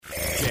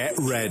Get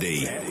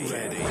ready.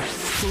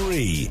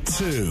 3,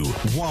 2,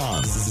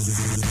 1,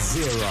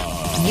 0.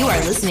 You are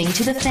listening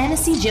to the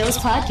Fantasy Joes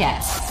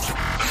Podcast.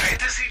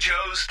 Fantasy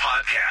Joes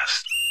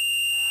Podcast.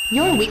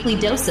 Your weekly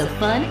dose of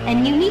fun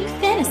and unique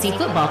fantasy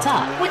football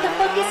talk with a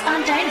focus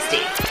on Dynasty.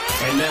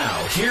 And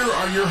now, here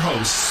are your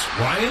hosts,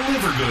 Ryan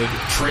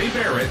Livergood, Trey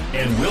Barrett,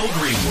 and Will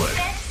Greenwood.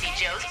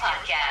 Fantasy Joes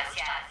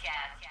Podcast.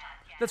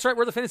 That's right,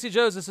 we're the Fantasy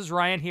Joes. This is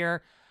Ryan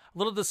here. A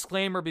little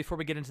disclaimer before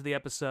we get into the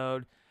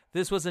episode.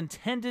 This was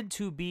intended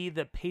to be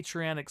the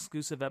Patreon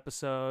exclusive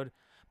episode,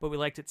 but we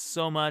liked it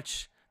so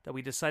much that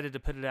we decided to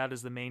put it out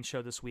as the main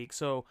show this week.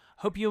 So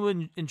hope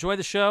you enjoy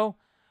the show.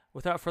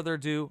 Without further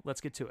ado,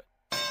 let's get to it.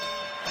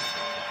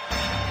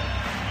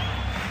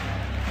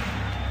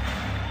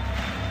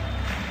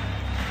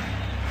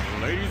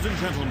 Ladies and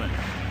gentlemen,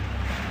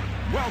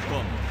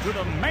 welcome to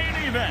the main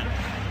event.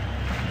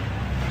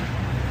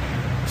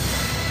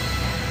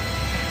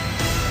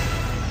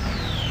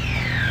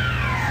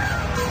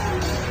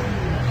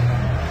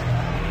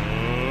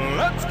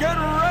 Let's get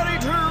ready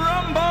to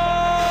rumble!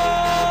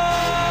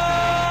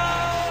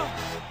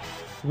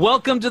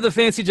 Welcome to the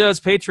Fantasy Joes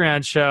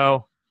Patreon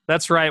show.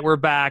 That's right, we're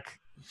back.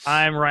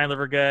 I'm Ryan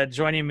Livergood.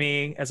 Joining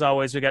me, as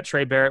always, we got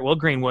Trey Barrett, Will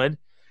Greenwood.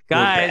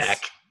 Guys, we're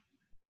back.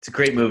 It's a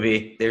great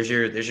movie. There's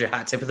your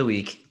hot tip of the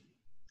week.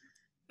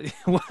 It's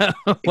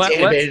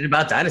animated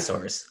about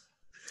dinosaurs.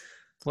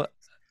 What?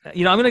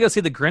 You know, I'm going to go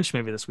see the Grinch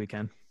movie this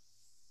weekend.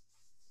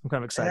 I'm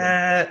kind of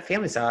excited.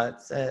 Family saw it.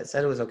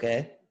 Said it was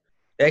okay.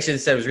 They actually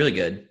said it was really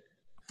good.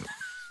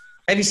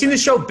 Have you seen the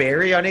show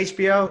Barry on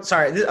HBO?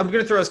 Sorry, I'm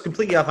going to throw us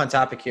completely off on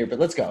topic here, but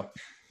let's go.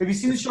 Have you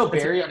seen the show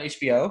Barry on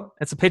HBO?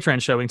 It's a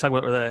Patreon show. We can talk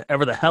about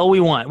whatever the hell we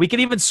want. We can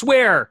even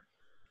swear.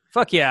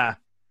 Fuck yeah.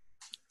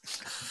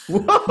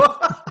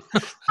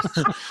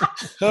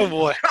 Oh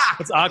boy,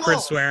 it's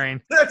awkward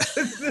swearing.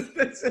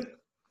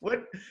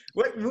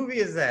 What movie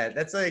is that?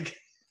 That's like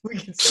we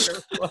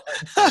consider what?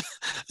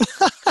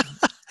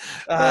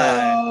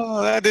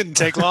 That didn't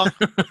take long.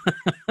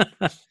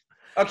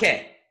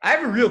 Okay, I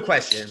have a real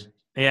question.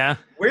 Yeah.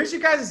 Where's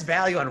your guys'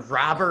 value on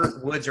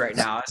Robert Woods right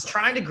now? I was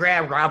trying to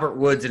grab Robert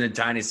Woods in a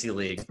dynasty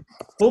league,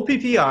 full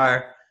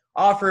PPR,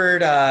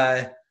 offered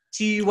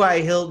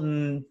T.Y.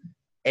 Hilton.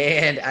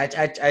 And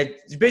I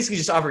basically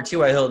just offered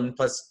T.Y. Hilton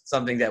plus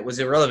something that was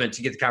irrelevant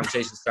to get the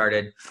conversation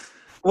started.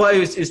 Well, it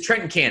was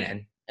Trenton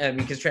Cannon,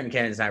 because Trenton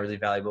Cannon is not really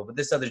valuable, but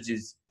this other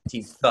dude's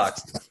team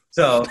sucks.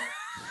 So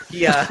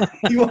he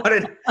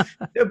wanted,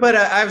 but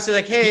I was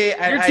like, hey,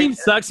 your team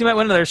sucks. You might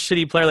want another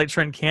shitty player like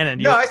Trenton Cannon.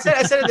 No, I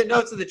said in the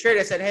notes of the trade,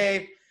 I said,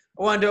 hey,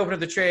 I wanted to open up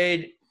the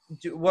trade.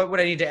 What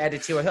would I need to add to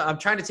T.Y. Hilton? I'm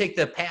trying to take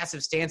the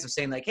passive stance of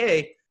saying like,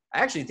 hey, I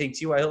actually think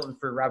T.Y. Hilton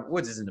for Robert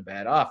Woods isn't a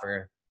bad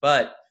offer,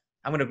 but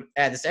I'm going to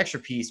add this extra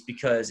piece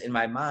because in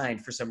my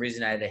mind, for some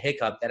reason, I had a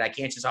hiccup that I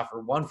can't just offer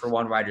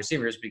one-for-one wide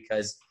receivers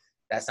because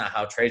that's not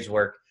how trades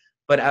work.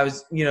 But I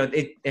was,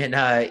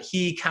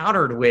 he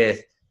countered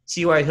with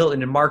T.Y.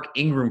 Hilton and Mark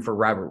Ingram for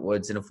Robert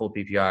Woods in a full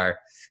PPR. And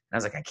I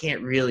was like, I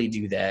can't really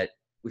do that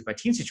with my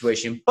team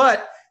situation.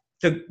 But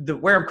the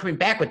where I'm coming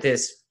back with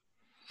this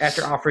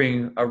after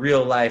offering a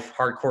real-life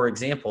hardcore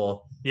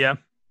example. Yeah.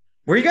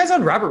 Were you guys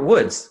on Robert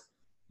Woods?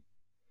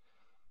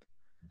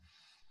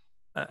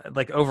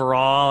 Like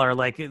overall, or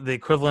like the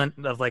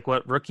equivalent of like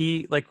what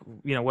rookie, like,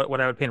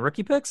 what I would pay in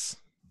rookie picks,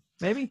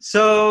 maybe.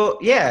 So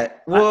yeah,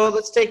 well,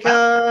 let's take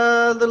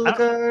a little look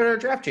at our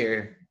draft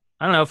here.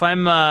 I don't know if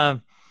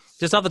I'm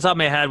just off the top of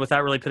my head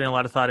without really putting a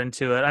lot of thought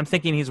into it. I'm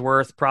thinking he's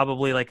worth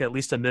probably like at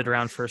least a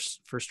mid-round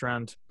first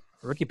round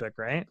rookie pick,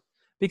 right?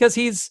 Because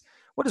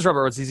what is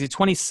Robert Woods? He's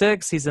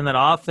 26. He's in that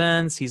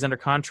offense. He's under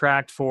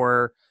contract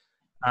for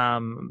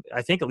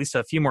I think at least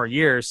a few more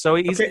years. So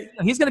he's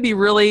going to be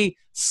really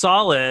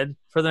solid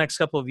for the next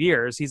couple of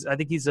years. I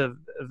think he's a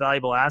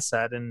valuable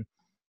asset, and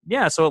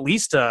yeah. So at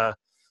least you're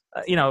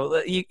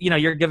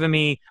giving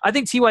me. I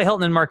think T.Y.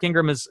 Hilton and Mark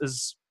Ingram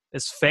is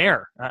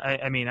fair.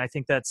 I mean, I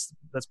think that's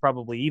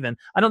probably even.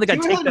 I don't think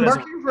I'd take that as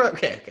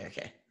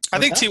okay. I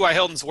think T.Y.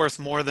 Hilton's worth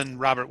more than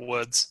Robert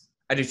Woods.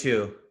 I do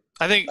too.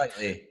 I think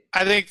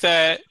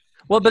that.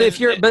 Well, but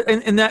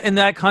in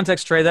that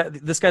context, Trey,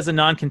 that this guy's a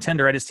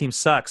non-contender, right? His team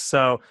sucks.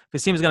 So if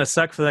his team is going to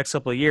suck for the next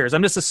couple of years,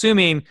 I'm just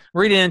assuming,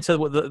 reading into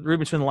read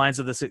between the lines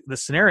of this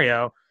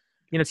scenario,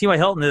 T.Y.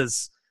 Hilton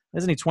isn't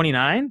he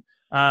 29?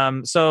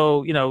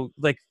 So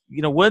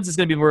Woods is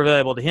going to be more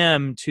valuable to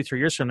him 2-3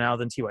 years from now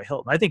than T.Y.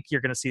 Hilton. I think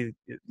you're going to see,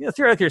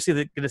 theoretically, you're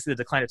going to see the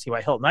decline of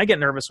T.Y. Hilton. I get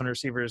nervous when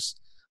receivers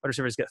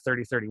get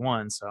 30,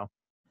 31. So.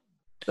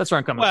 That's where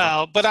I'm coming from.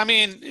 Well, but I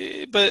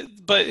mean,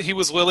 but he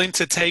was willing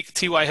to take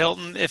T.Y.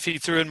 Hilton if he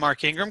threw in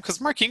Mark Ingram, because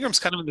Mark Ingram's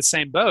kind of in the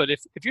same boat. If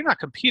you're not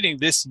competing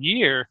this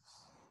year,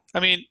 I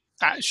mean,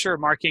 sure,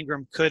 Mark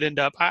Ingram could end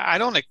up. I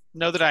don't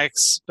know that I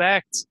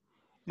expect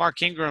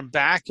Mark Ingram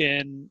back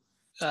in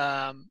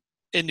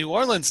New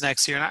Orleans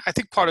next year, and I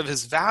think part of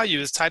his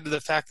value is tied to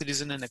the fact that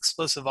he's in an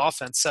explosive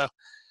offense. So,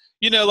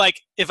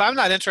 if I'm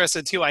not interested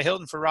in T.Y.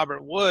 Hilton for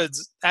Robert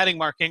Woods, adding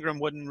Mark Ingram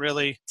wouldn't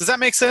really. Does that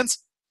make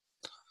sense?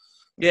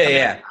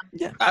 Yeah.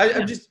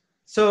 I'm just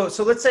so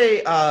let's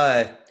say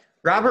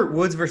Robert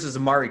Woods versus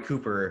Amari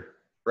Cooper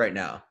right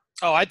now.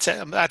 Oh, I'd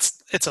say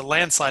it's a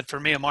landslide for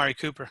me, Amari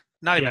Cooper.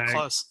 Not even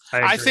close.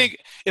 I I think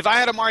if I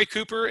had Amari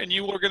Cooper and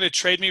you were going to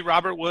trade me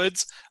Robert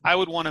Woods, I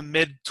would want a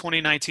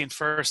mid-2019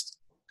 first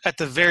at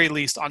the very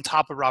least on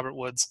top of Robert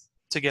Woods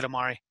to get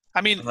Amari.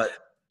 I mean, But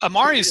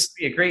Amari's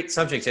be a great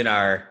subject in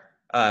our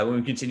when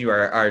we continue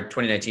our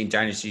 2019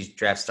 Dynasty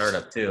draft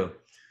startup too.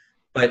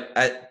 But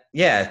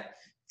yeah,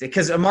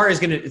 because Amari is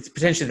going to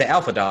potentially the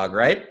alpha dog,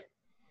 right?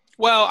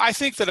 well, I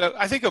think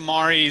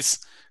Amari's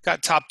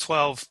got top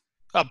 12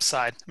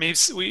 upside. I mean,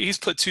 he's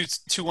put two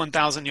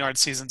 1,000-yard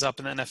seasons up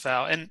in the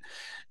NFL,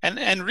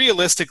 and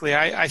realistically,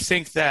 I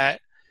think that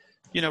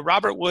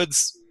Robert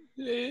Woods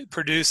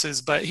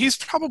produces, but he's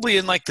probably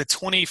in like the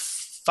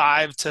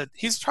 25 to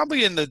he's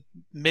probably in the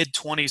mid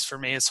 20s for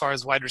me as far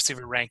as wide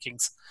receiver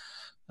rankings,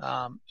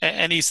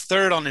 and he's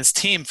third on his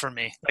team for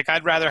me. Like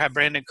I'd rather have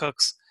Brandon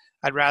Cooks,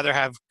 I'd rather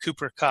have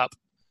Cooper Kupp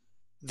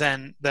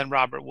than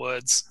Robert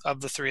Woods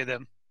of the three of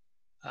them.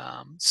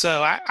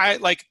 So I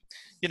like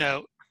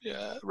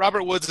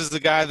Robert Woods is the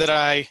guy that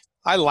I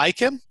like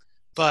him,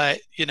 but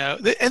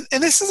and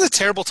this is a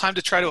terrible time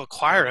to try to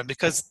acquire him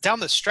because down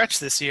the stretch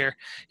this year,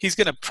 he's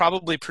going to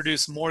probably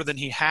produce more than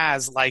he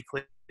has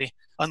likely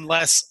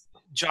unless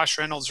Josh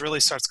Reynolds really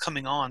starts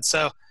coming on.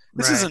 So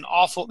this is an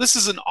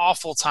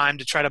awful time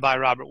to try to buy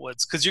Robert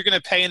Woods because you're going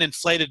to pay an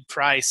inflated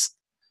price.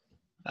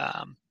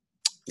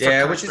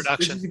 Which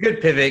is a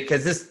good pivot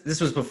because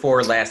this was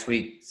before last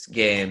week's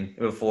game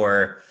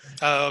before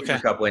Cooper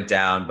Kupp went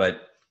down,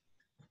 but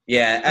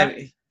yeah.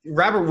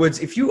 Robert Woods,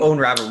 if you own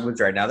Robert Woods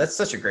right now, that's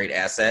such a great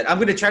asset. I'm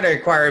going to try to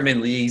acquire him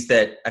in leagues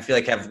that I feel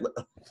like have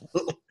 –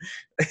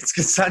 it's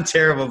going to sound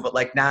terrible, but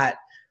like not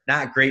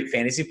great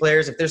fantasy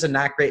players. If there's a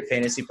not great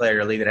fantasy player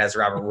in a league that has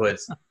Robert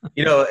Woods,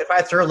 if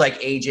I throw like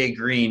A.J.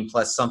 Green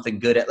plus something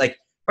good at – like if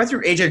I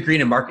threw A.J.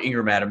 Green and Mark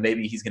Ingram at him,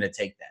 maybe he's going to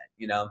take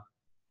that,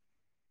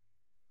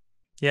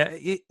 Yeah,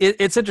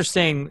 it's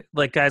interesting,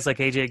 like guys like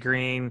A.J.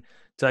 Green,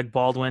 Doug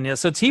Baldwin. Yeah,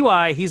 so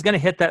T.Y., he's going to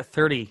hit that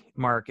 30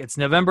 mark. It's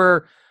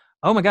November –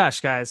 oh my gosh,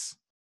 guys.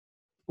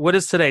 What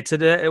is today?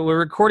 Today we're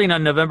recording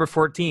on November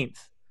 14th.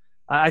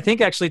 I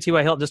think actually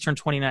T.Y. Hilton just turned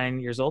 29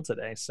 years old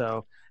today.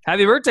 So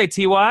happy birthday,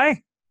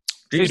 T.Y.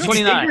 He's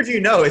 29. Or do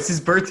you know? Is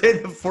his birthday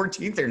the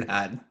 14th or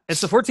not?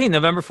 It's the 14th,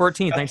 November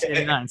 14th,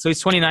 1989. So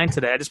he's 29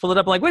 today. I just pulled it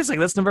up like, wait a second,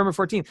 that's November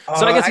 14th.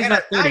 So I guess he's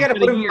not 30. I got to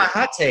put him in my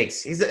hot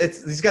takes.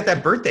 He's got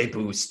that birthday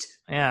boost.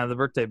 Yeah, the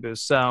birthday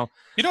boost. So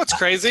you know what's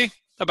crazy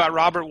about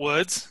Robert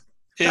Woods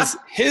is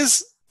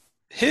his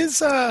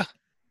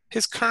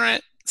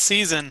current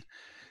season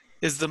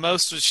is the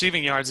most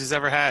receiving yards he's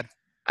ever had.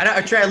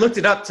 I looked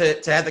it up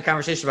to have the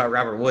conversation about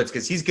Robert Woods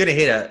because he's going to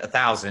hit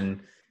 1,000,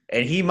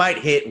 and he might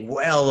hit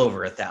well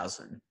over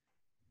 1,000.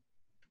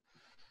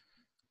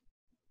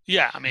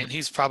 Yeah, I mean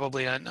he's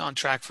probably on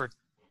track for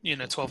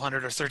 1,200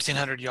 or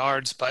 1,300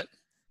 yards, but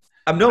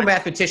I'm no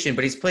mathematician,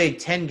 but he's played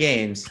 10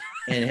 games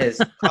and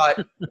has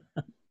caught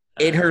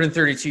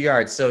 832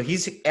 yards. So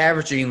he's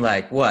averaging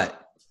like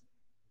what,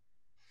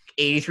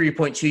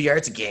 83.2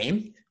 yards a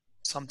game.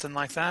 Something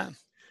like that.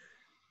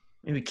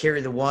 Maybe carry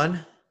the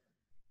one.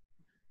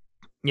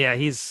 Yeah,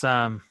 he's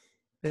like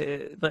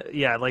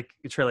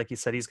Trey, like you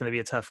said, he's going to be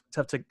a tough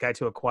guy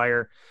to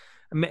acquire.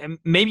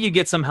 Maybe you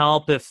get some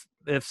help if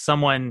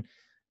someone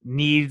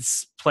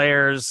needs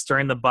players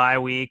during the bye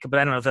week, but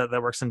I don't know if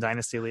that works in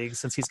dynasty leagues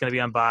since he's going to be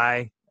on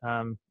bye.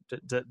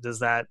 Does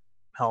that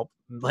help?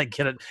 Like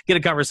get a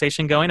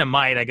conversation going? It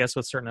might, I guess,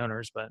 with certain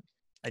owners, but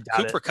I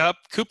doubt it.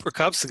 Cooper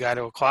Kupp's the guy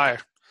to acquire.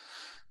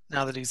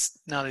 Now that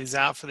he's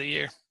out for the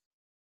year.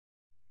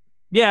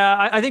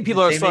 Yeah, I think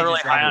people are still really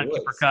high on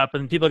Cooper Kupp,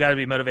 and people got to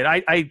be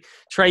motivated.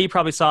 Trey, you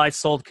probably saw I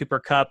sold Cooper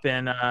Kupp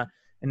in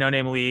No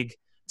Name League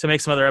to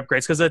make some other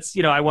upgrades because it's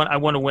I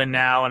want to win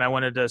now, and I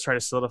wanted to try to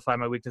solidify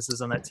my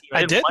weaknesses on that team.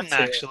 I didn't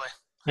actually.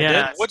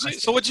 Yeah.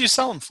 What'd you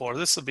sell him for?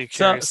 This would be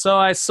curious. So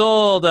I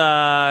sold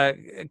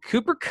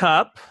Cooper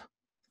Kupp,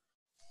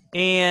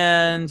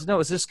 and no,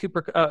 is this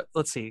Cooper?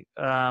 Let's see.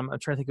 I'm trying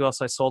to think who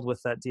else I sold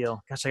with that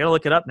deal. Gosh, I got to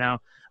look it up now.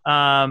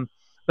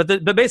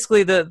 But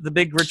basically the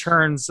big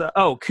returns.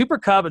 Cooper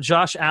Kupp,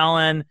 Josh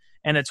Allen,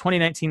 and a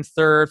 2019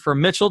 third for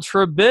Mitchell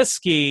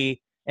Trubisky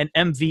and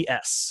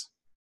MVS.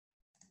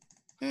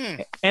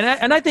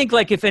 And I think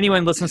like if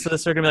anyone listens to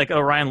this, they're gonna be like,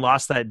 "Oh, Ryan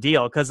lost that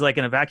deal," because like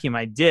in a vacuum,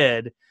 I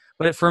did.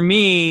 But for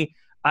me,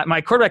 my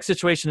quarterback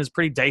situation is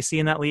pretty dicey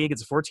in that league.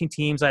 It's 14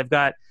 teams. I've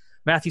got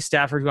Matthew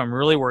Stafford, who I'm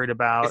really worried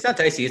about. It's not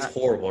dicey. It's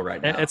horrible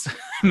right now. It's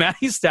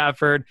Matthew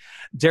Stafford,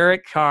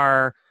 Derek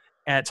Carr,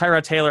 at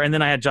Tyrod Taylor, and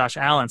then I had Josh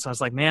Allen. So I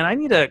was like, man, I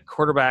need a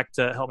quarterback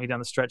to help me down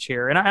the stretch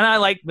here. And I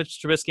like Mitch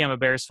Trubisky. I'm a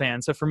Bears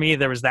fan. So for me,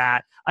 there was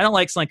that. I don't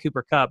like selling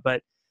Cooper Kupp,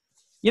 but,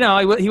 he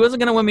wasn't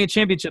going to win me a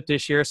championship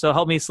this year. So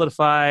help me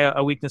solidify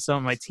a weakness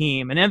on my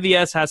team. And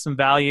MVS has some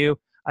value.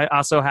 I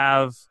also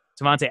have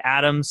Devontae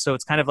Adams. So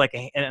it's kind of like,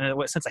 in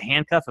a sense, a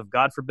handcuff if,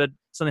 God forbid,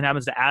 something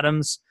happens to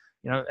Adams.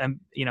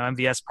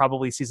 MVS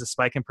probably sees a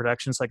spike in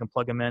production so I can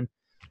plug him in.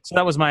 So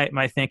that was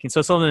my thinking.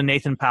 So sold to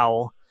Nathan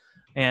Powell.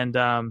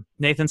 And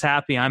Nathan's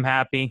happy. I'm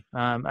happy.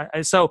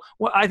 I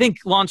think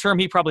long term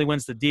he probably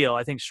wins the deal.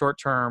 I think short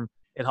term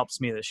it helps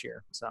me this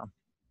year.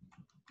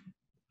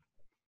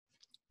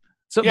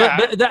 Yeah,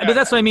 but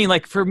that's what I mean.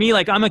 Like for me,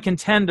 like I'm a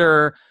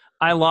contender.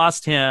 I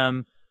lost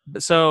him.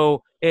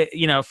 So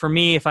for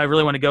me, if I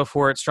really want to go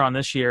for it strong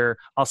this year,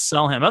 I'll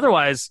sell him.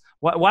 Otherwise,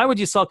 why would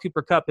you sell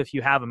Cooper Kupp if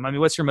you have him? I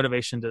mean, what's your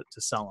motivation to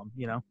sell him?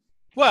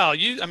 Well,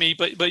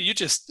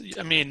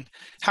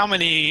 how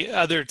many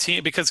other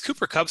teams? Because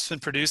Cooper Kupp's been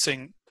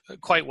producing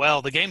quite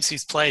well. The games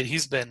he's played,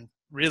 he's been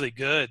really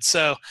good.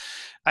 So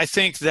I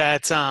think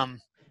that,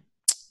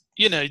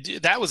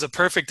 that was a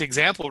perfect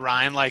example,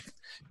 Ryan. Like,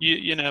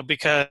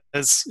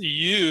 because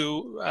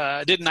you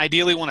didn't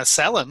ideally want to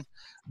sell him,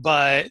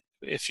 but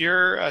if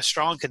you're a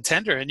strong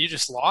contender and you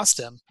just lost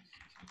him,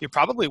 you're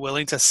probably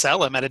willing to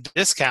sell him at a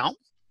discount.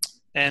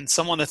 And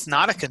someone that's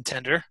not a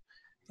contender,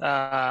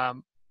 that's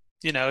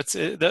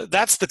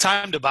the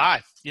time to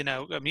buy.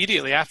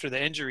 Immediately after the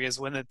injury is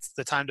when it's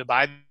the time to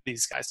buy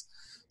these guys.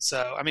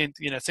 So, I mean,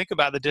 think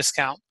about the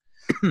discount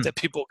that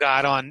people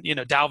got on,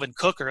 Dalvin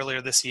Cook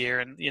earlier this year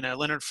and,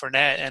 Leonard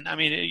Fournette. And, I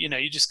mean,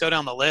 you just go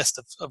down the list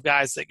of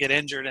guys that get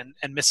injured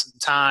and miss some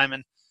time.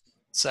 And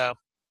so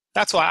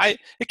that's why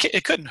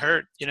it couldn't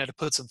hurt, to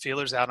put some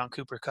feelers out on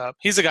Cooper Kupp.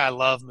 He's a guy I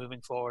love moving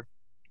forward.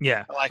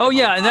 Yeah.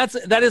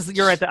 And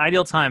you're at the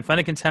ideal time. Find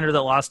a contender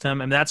that lost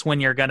him, and that's when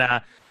you're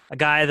gonna a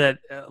guy that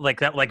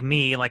like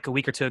me, like a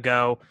week or two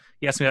ago,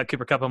 he asked me about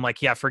Cooper Kupp. I'm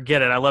like, yeah,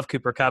 forget it. I love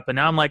Cooper Kupp, and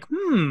now I'm like,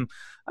 I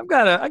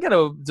got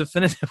a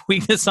definitive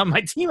weakness on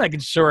my team I can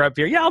shore up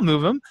here. Yeah, I'll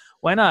move him.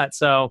 Why not?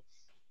 So,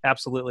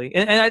 absolutely,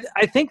 and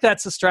I think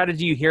that's a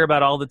strategy you hear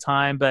about all the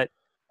time, but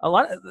a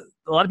lot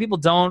of people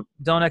don't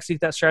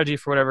execute that strategy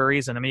for whatever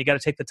reason. I mean, you got to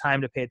take the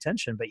time to pay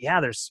attention. But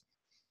yeah, there's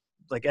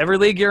like every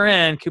league you're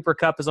in, Cooper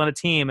Kupp is on a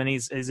team and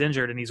he's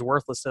injured and he's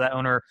worthless to that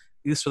owner,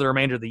 at least for the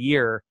remainder of the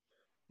year.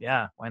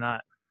 Yeah, why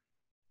not?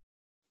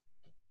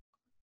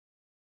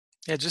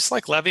 Yeah, just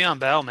like Le'Veon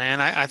Bell, man.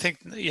 I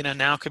think,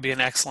 now could be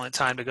an excellent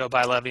time to go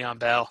buy Le'Veon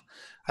Bell.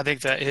 I think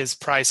that his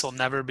price will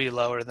never be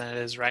lower than it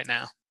is right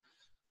now.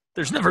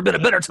 There's never been a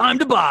better time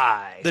to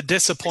buy. The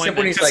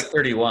disappointment. Except when he's like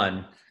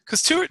 31.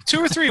 Because two or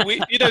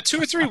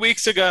three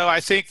weeks ago,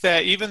 I think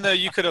that even though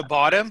you could have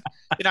bought him,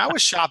 I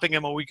was shopping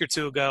him a week or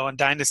two ago on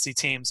dynasty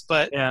teams.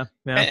 But yeah.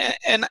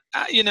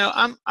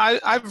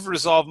 I've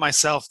resolved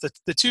myself that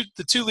the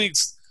two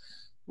leagues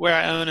where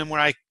I own him, where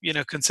I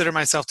consider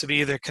myself to be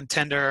either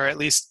contender or at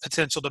least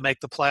potential to make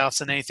the playoffs,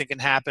 and anything can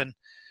happen.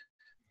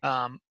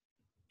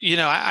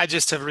 I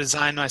just have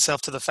resigned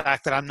myself to the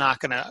fact that I'm not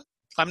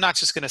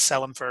just gonna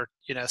sell him for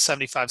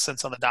 75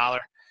 cents on the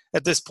dollar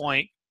at this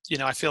point.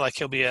 I feel like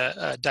he'll be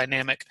a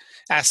dynamic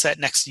asset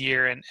next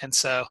year. And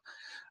so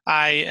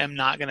I am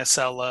not going to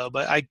sell low,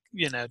 but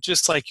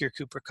just like your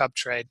Cooper Kupp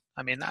trade,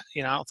 I mean, I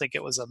don't think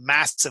it was a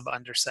massive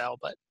undersell,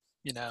 but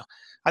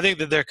I think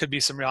that there could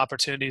be some real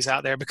opportunities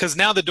out there because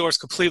now the door's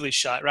completely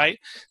shut, right?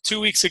 2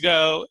 weeks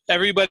ago,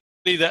 everybody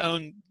that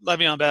owned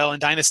Le'Veon Bell in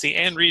Dynasty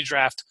and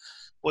Redraft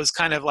was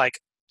kind of like,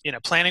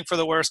 planning for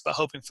the worst, but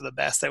hoping for the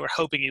best. They were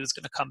hoping he was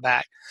going to come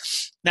back.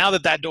 Now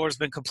that door's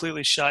been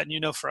completely shut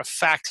and for a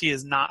fact he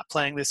is not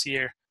playing this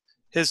year,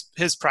 his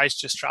price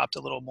just dropped a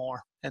little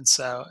more. And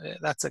so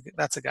that's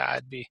a guy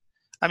I'd be.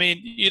 I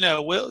mean,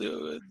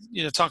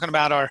 talking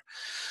about our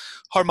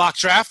mock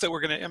draft that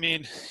we're going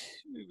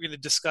to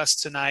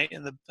discuss tonight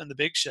in the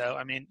big show.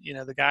 I mean,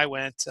 the guy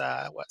went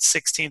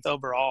 16th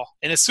overall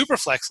in his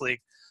Superflex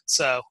league.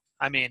 So,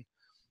 I mean,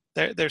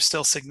 there's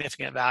still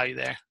significant value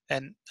there,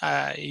 and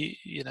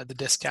the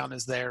discount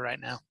is there right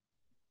now.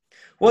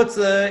 Well,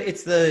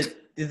 it's the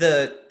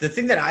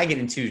thing that I get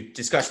into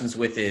discussions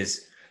with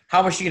is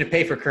how much are you going to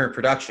pay for current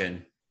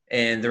production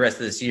and the rest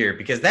of this year,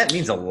 because that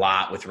means a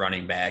lot with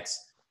running backs.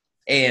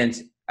 And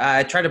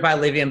I tried to buy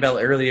Le'Veon Bell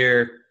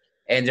earlier,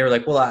 and they were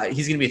like, "Well,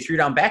 he's going to be a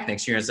 3-down back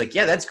next year." And it's like,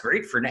 yeah, that's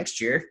great for next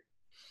year.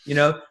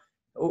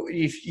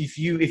 If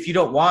you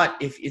don't want,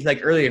 if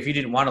like earlier, if you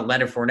didn't want a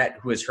Leonard Fournette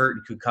who was hurt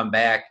and could come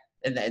back.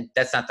 And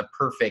that's not the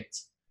perfect,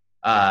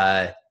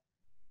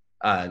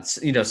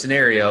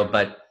 scenario.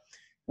 But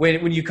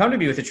when you come to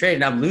me with a trade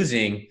and I'm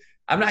losing,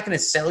 I'm not going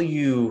to sell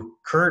you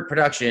current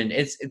production.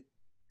 It's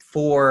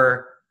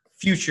for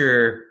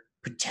future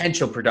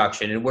potential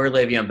production and where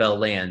Le'Veon Bell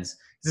lands.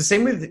 It's the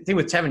same thing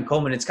with Tevin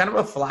Coleman. It's kind of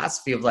a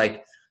philosophy of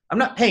like, I'm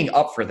not paying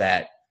up for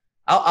that.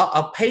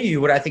 I'll pay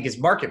you what I think is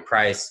market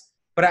price,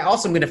 but I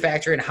also am going to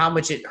factor in how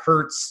much it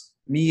hurts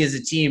me as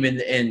a team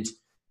and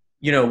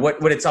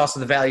what it's also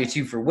the value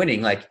too for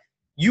winning. Like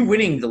you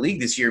winning the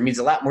league this year means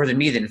a lot more than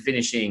me than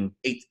finishing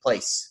 8th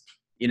place,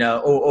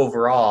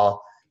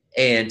 overall.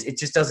 And it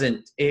just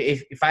doesn't,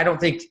 if I don't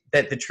think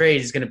that the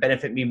trade is going to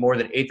benefit me more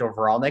than 8th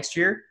overall next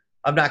year,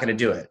 I'm not going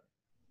to do it.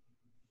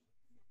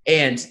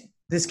 And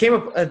this came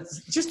up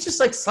just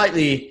like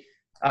slightly,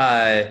 we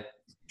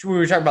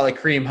were talking about like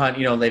Kareem Hunt,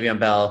 Le'Veon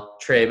Bell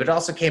trade, but it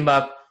also came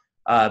up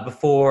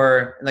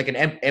before like an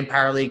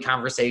Empire League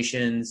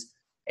conversations.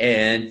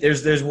 And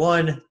there's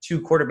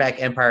 2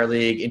 quarterback Empire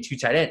League and 2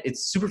 tight ends.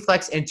 It's super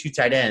flex and 2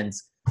 tight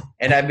ends.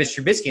 And I have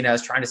Mr. Trubisky, and I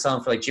was trying to sell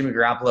him for like Jimmy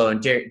Garoppolo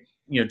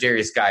and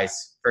Darius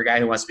Geis for a guy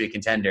who wants to be a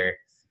contender.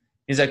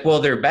 He's like, well,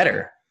 they're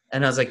better.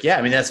 And I was like, yeah,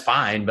 I mean, that's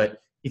fine.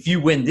 But if you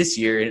win this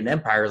year in an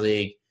Empire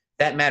League,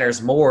 that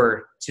matters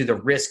more to the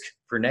risk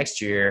for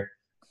next year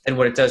than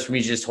what it does for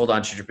me to just hold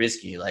on to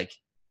Trubisky. Like,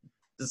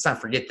 let's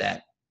not forget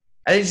that.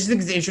 I just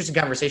think it's an interesting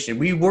conversation.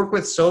 We work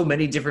with so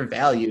many different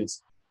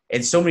values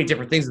and so many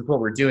different things with what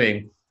we're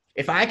doing.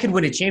 If I could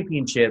win a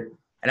championship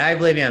and I have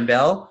Le'Veon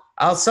Bell,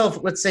 I'll sell,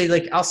 let's say,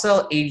 like, I'll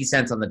sell 80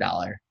 cents on the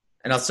dollar,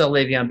 and I'll sell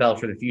Le'Veon Bell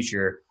for the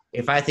future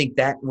if I think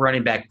that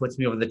running back puts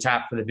me over the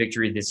top for the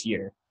victory this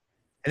year.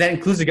 And that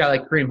includes a guy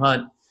like Kareem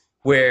Hunt,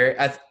 where,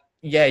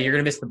 you're going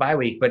to miss the bye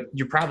week, but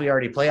you're probably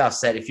already playoff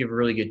set if you have a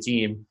really good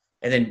team.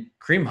 And then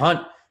Kareem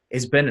Hunt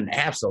has been an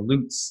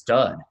absolute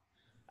stud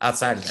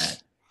outside of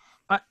that.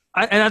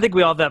 I think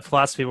we all have that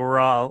philosophy where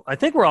I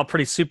think we're all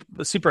pretty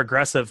super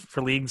aggressive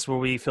for leagues where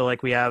we feel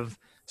like we have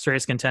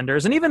serious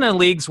contenders. And even in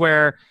leagues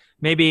where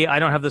maybe I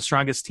don't have the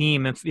strongest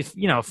team,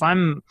 if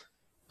I'm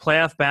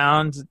playoff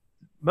bound,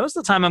 most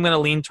of the time I'm going to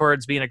lean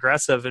towards being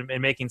aggressive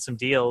and making some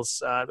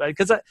deals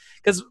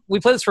because we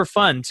play this for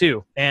fun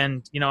too.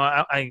 And,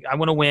 I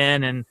want to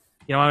win, and,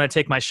 I want to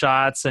take my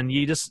shots, and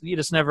you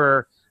just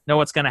never know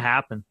what's going to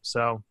happen.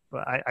 So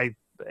I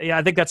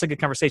think that's a good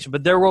conversation,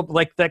 but there will,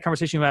 like that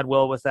conversation you had,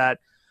 Will, with that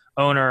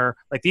owner,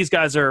 like these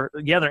guys are,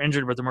 they're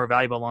injured, but they're more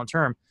valuable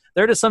long-term.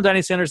 There are just some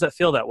dynasty owners that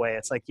feel that way.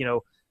 It's like,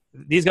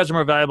 these guys are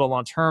more valuable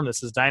long-term.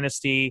 This is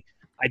dynasty.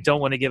 I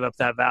don't want to give up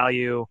that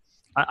value.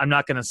 I'm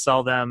not going to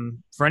sell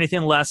them for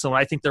anything less than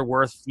what I think they're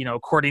worth,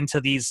 according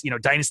to these,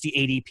 dynasty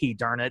ADP,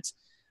 darn it.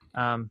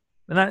 And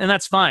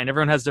that's fine.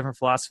 Everyone has different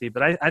philosophy,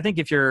 but I think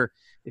if you're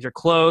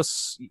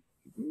close,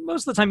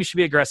 most of the time you should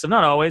be aggressive.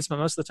 Not always, but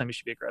most of the time you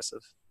should be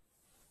aggressive.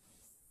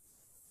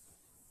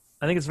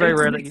 I think it's very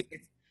rare that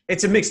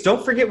it's a mix.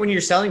 Don't forget when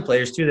you're selling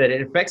players too, that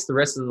it affects the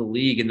rest of the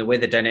league and the way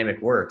the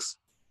dynamic works.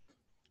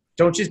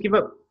 Don't just give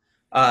up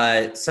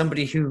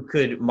somebody who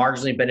could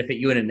marginally benefit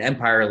you in an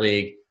Empire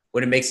League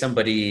when it makes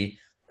somebody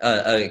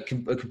a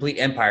complete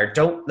empire.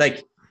 Don't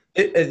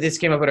this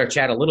came up in our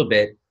chat a little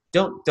bit.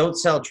 Don't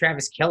sell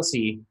Travis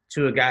Kelce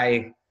to a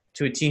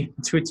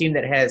team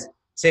that has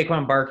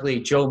Saquon Barkley,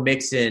 Joe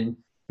Mixon,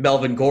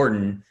 Melvin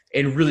Gordon,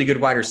 and really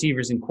good wide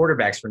receivers and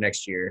quarterbacks for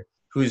next year,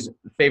 who's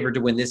favored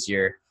to win this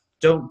year.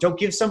 Don't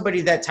give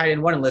somebody that tight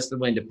end one unless they're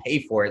willing to pay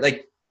for it.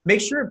 Like,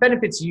 make sure it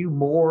benefits you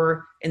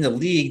more in the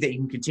league that you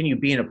can continue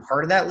being a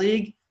part of that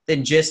league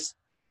than just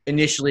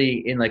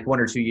initially in like 1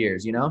 or 2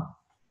 years,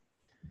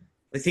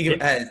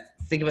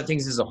 Think about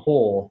things as a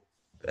whole.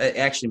 It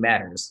actually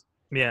matters.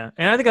 Yeah,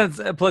 and I think that's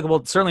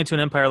applicable certainly to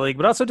an Empire League,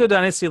 but also to a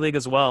Dynasty League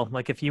as well.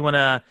 Like if you want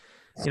to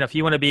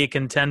be a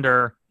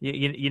contender,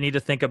 you need to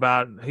think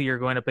about who you're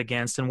going up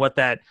against and what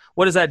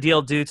does that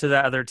deal do to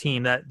that other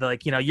team.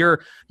 That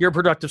your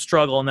productive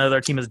struggle and the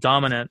other team is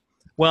dominant.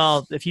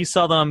 Well, if you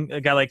sell them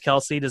a guy like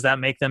Kelce, does that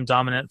make them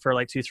dominant for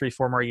like 2, 3,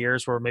 4 more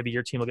years, where maybe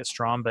your team will get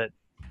strong? But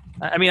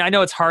I mean, I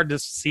know it's hard to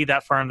see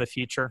that far in the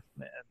future.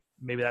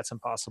 Maybe that's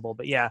impossible,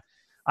 but yeah.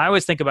 I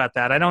always think about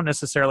that. I don't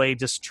necessarily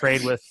just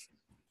trade with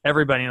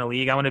everybody in the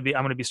league. I want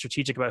to be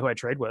strategic about who I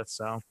trade with.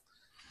 So,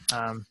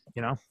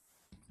 while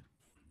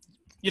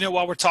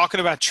we're talking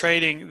about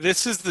trading,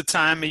 this is the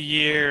time of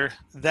year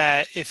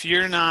that if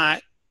you're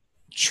not,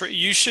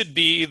 you should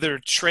be either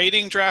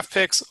trading draft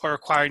picks or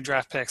acquiring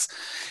draft picks.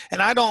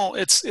 And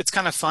it's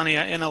kind of funny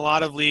in a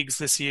lot of leagues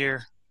this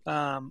year,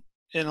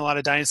 in a lot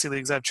of dynasty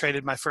leagues, I've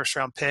traded my first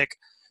round pick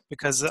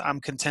because I'm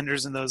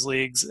contenders in those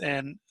leagues.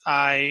 And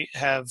I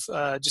have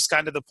just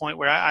gotten to the point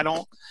where I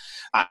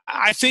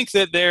think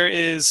that there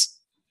is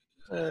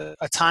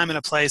a time and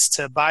a place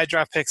to buy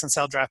draft picks and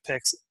sell draft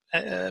picks.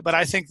 But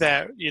I think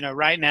that,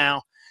 right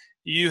now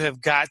you have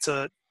got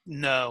to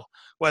know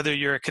whether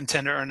you're a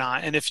contender or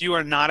not. And if you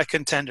are not a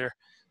contender,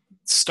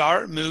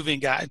 start moving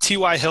guys.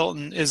 T.Y.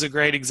 Hilton is a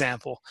great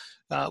example.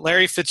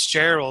 Larry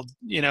Fitzgerald,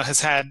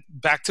 has had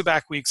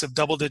back-to-back weeks of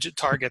double-digit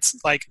targets.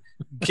 Like,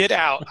 get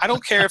out. I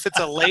don't care if it's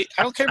a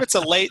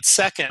late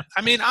second.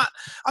 I mean,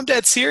 I'm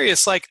dead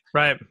serious. Like,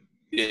 right.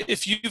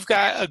 If you've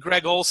got a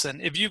Greg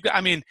Olson,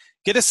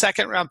 get a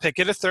second-round pick,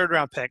 get a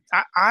third-round pick.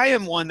 I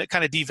am one that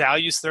kind of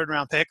devalues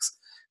third-round picks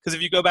because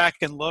if you go back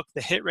and look,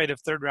 the hit rate of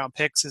third-round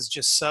picks is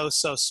just so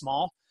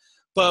small.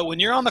 But when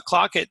you're on the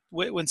clock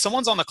when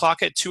someone's on the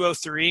clock at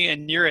 203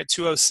 and you're at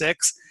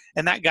 206,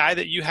 and that guy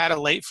that you had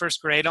a late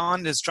first grade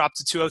on has dropped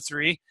to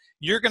 203,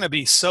 you're going to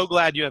be so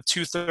glad you have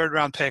 2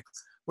 third-round picks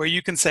where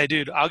you can say,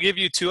 dude, I'll give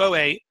you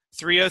 208,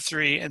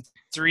 303, and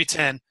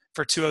 310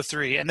 for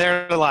 203. And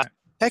they're like,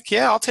 heck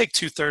yeah, I'll take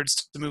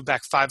 2/3 to move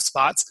back 5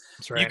 spots.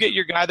 That's right. You get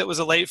your guy that was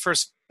a late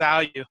first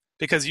value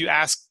because you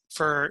ask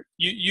for –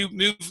 you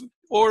move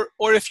 – or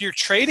if you're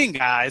trading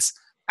guys,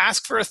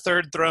 ask for a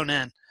third thrown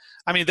in.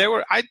 I mean,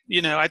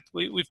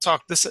 we've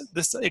talked this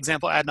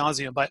example ad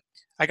nauseum, but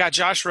I got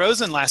Josh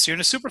Rosen last year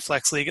in a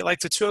Superflex league at like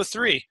the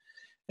 203,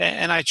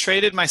 and I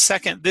traded my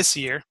second this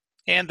year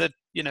and the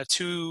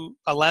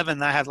 211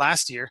 that I had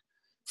last year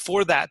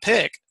for that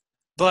pick.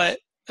 But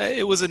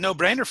it was a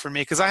no-brainer for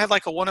me because I had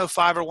like a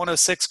 105 or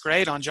 106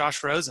 grade on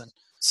Josh Rosen.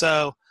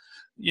 So,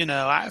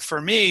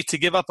 for me to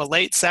give up a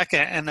late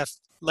second and a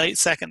late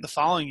second the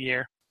following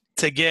year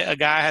to get a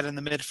guy I had in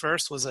the mid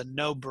first was a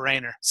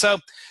no-brainer. So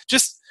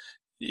just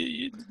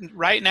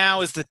right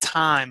now is the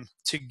time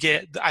to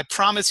get – I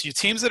promise you,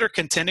 teams that are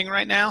contending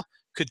right now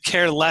could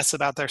care less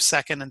about their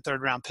second and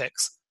third round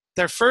picks.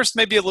 Their first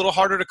may be a little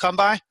harder to come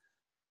by,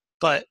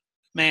 but,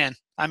 man,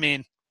 I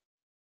mean,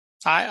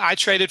 I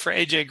traded for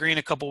A.J. Green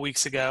a couple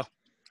weeks ago,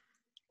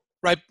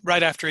 right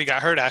after he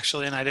got hurt,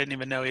 actually, and I didn't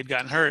even know he'd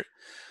gotten hurt.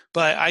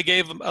 But I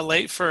gave him a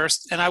late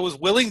first, and I was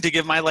willing to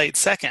give my late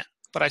second.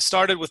 But I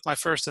started with my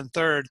first and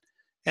third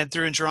and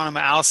threw in Geronimo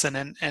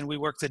Allison, and we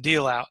worked the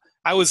deal out.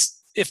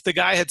 If the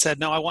guy had said,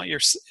 no,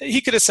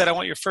 he could have said, I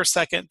want your first,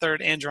 second,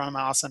 third, and Geronimo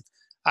Allison.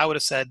 I would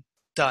have said,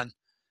 done.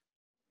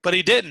 But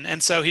he didn't,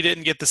 and so he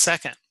didn't get the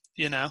second,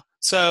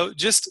 So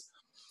just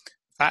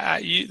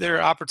there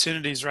are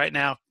opportunities right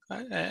now.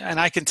 And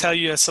I can tell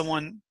you as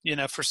someone,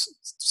 for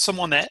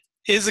someone that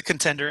is a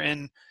contender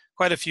in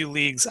quite a few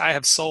leagues, I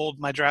have sold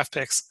my draft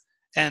picks.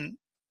 And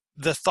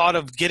the thought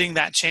of getting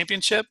that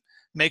championship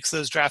makes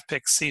those draft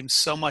picks seem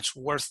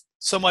worth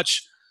so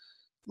much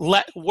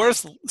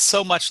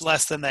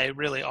less than they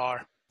really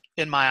are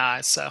in my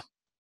eyes. So,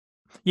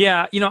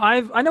 yeah,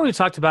 I know we've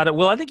talked about it.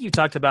 Well, I think you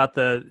talked about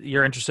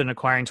you're interested in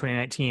acquiring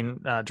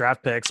 2019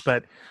 draft picks,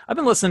 but I've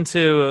been listening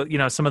to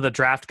some of the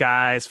draft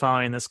guys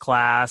following this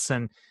class,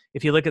 and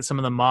if you look at some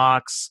of the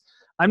mocks,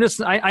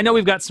 I know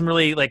we've got some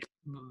really like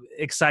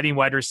exciting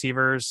wide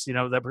receivers,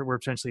 that we're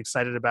potentially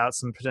excited about,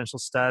 some potential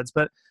studs,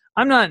 but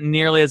I'm not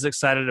nearly as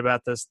excited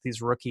about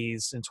these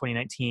rookies in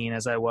 2019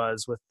 as I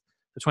was with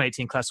the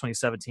 2018 class,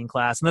 2017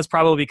 class. And that's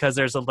probably because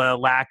there's a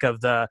lack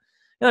of a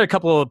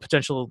couple of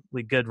potentially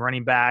good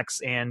running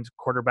backs and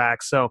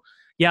quarterbacks. So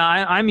yeah,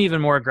 I'm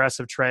even more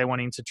aggressive, Trey,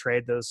 wanting to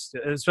trade those,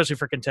 especially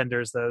for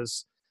contenders,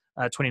 those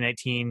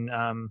 2019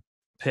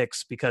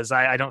 picks, because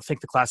I don't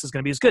think the class is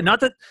going to be as good. Not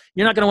that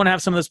you're not going to want to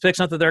have some of those picks,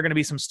 not that there are going to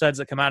be some studs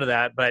that come out of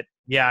that, but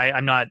yeah,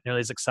 I'm not nearly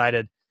as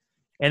excited.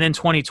 And then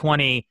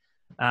 2020,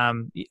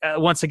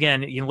 once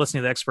again,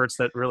 listening to the experts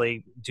that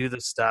really do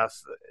this stuff,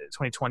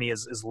 2020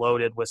 is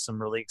loaded with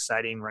some really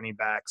exciting running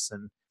backs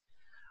and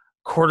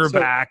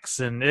quarterbacks,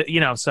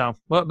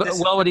 what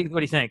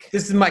do you think?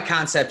 This is my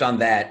concept on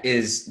that: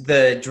 is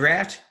the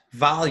draft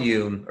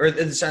volume, or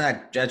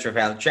not draft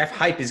value, draft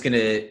hype is going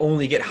to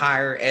only get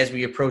higher as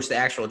we approach the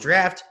actual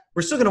draft.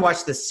 We're still going to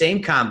watch the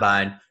same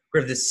combine. We're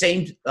going to have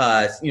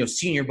the same,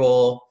 Senior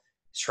Bowl,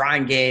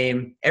 Shrine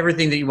Game,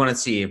 everything that you want to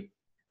see.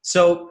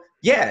 So,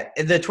 yeah,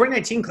 the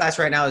 2019 class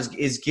right now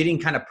is getting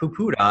kind of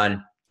poo-pooed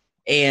on.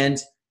 And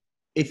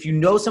if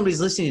somebody's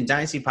listening to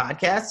Dynasty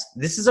podcasts,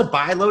 this is a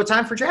buy low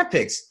time for draft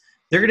picks.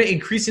 They're going to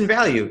increase in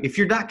value. If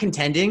you're not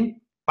contending,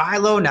 buy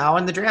low now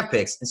on the draft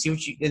picks and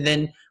see and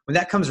then when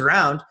that comes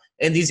around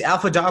and these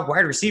alpha dog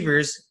wide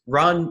receivers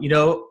run,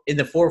 in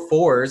the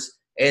 4.4s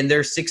and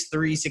they're 6'3",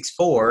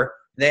 6'4",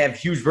 they have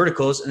huge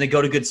verticals and they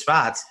go to good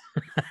spots.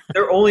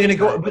 They're only going to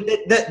go, but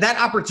that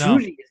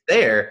opportunity is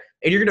there,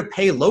 and you're going to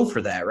pay low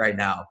for that right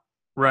now.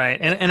 Right.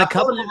 And a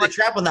couple of the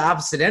trap on the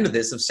opposite end of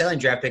this of selling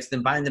draft picks,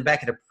 then buying them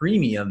back at a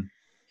premium.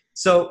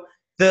 So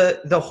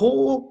the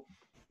whole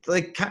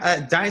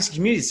dynasty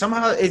community,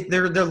 somehow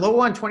they're low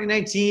on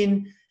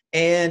 2019.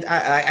 And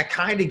I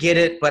kind of get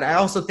it, but I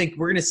also think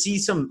we're going to see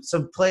some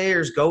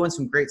players go in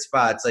some great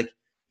spots. Like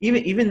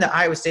even the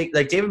Iowa State,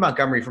 like David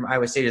Montgomery from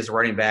Iowa State as a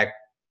running back.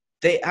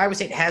 Iowa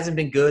State hasn't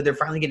been good. They're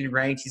finally getting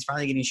ranked. He's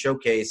finally getting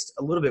showcased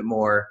a little bit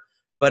more,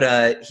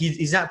 but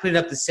he's not putting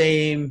up the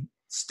same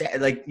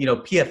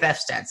PFF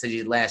stats that he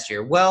did last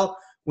year. Well,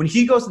 when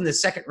he goes in the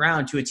second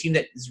round to a team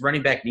that is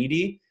running back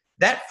needy,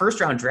 that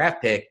first round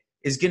draft pick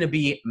is going to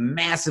be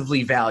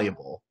massively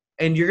valuable,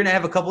 and you're going to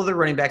have a couple of the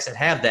running backs that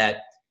have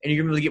that. And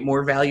you're going to get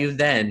more value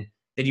then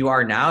than you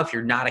are now if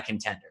you're not a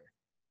contender.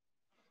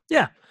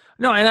 Yeah.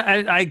 No,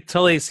 and I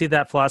totally see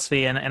that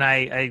philosophy, and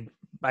I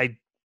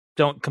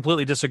don't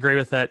completely disagree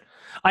with it.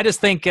 I just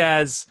think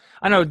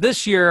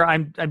this year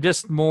I'm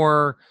just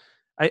more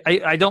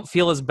I don't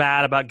feel as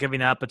bad about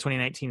giving up a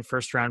 2019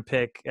 first round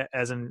pick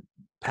as in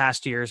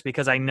past years,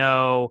 because I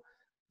know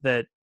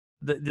that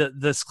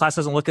this class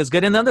doesn't look as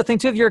good. And the other thing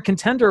too, if you're a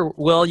contender,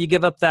 you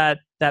give up that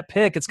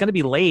pick, it's going to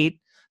be late.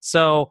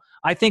 So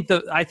I think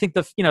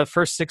the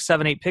first 6,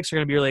 7, 8 picks are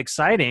going to be really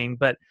exciting,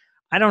 but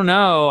I don't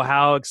know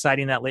how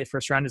exciting that late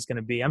first round is going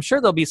to be. I'm sure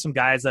there'll be some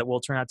guys that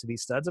will turn out to be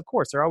studs. Of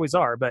course, there always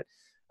are. But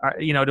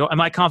am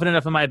I confident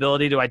enough in my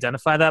ability to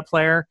identify that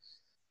player?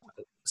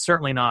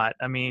 Certainly not.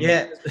 I mean,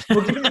 yeah.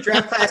 Well, given the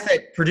draft class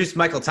that produced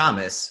Michael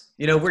Thomas,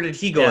 where did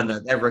he go in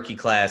that rookie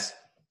class?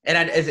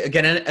 And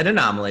again, an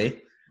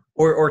anomaly,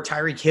 or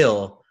Tyreek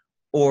Hill,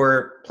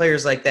 or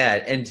players like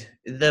that. And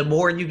the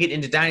more you get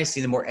into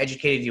Dynasty, the more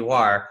educated you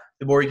are,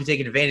 the more you can take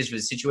advantage of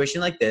a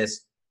situation like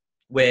this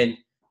when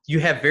you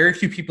have very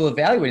few people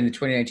evaluating the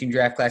 2019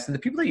 draft class. And the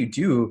people that you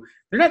do,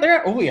 they're not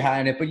overly high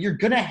on it, but you're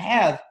going to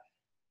have,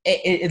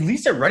 at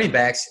least at running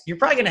backs, you're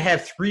probably going to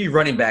have 3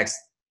 running backs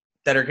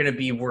that are going to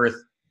be worth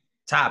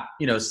top,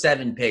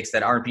 7 picks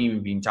that aren't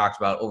even being talked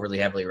about overly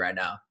heavily right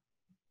now.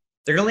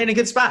 They're going to land in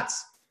good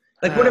spots.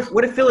 Like,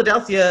 what if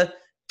Philadelphia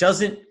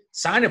doesn't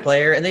sign a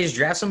player and they just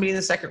draft somebody in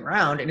the second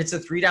round and it's a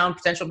 3-down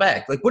potential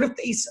back? Like, what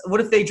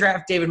if they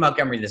draft David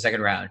Montgomery in the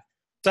second round?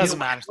 Doesn't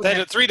matter.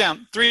 That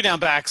three down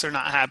backs are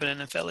not happening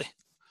in Philly.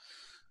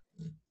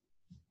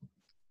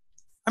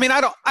 I mean,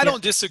 I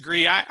don't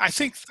disagree. I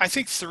think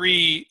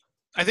three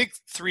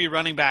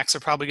running backs are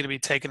probably going to be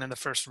taken in the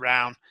first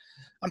round.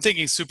 I'm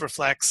thinking super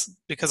flex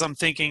because I'm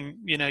thinking,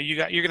 you're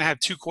going to have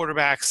 2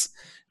 quarterbacks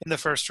in the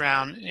first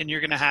round, and you're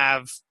going to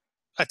have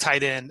a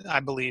tight end. I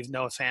believe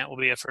Noah Fant will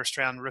be a first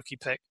round rookie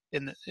pick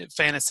in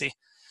fantasy.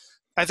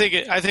 I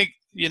think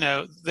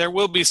there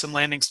will be some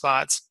landing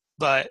spots,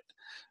 but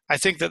I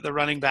think that the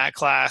running back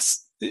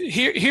class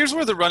here's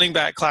where the running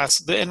back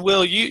class, and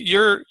Will,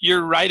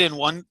 you're right in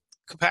one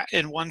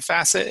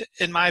facet,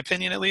 in my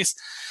opinion, at least.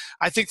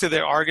 I think that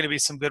there are going to be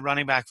some good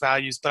running back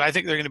values, but I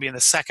think they're going to be in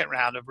the second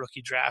round of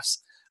rookie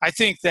drafts. I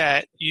think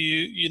that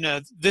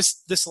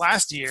this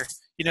last year,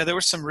 there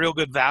were some real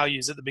good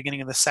values at the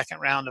beginning of the second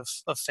round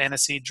of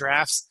fantasy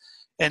drafts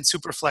and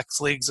super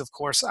flex leagues, of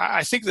course.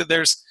 I think that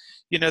there's,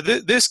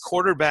 this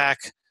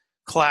quarterback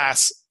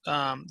class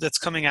that's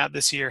coming out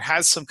this year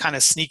has some kind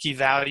of sneaky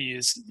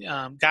values.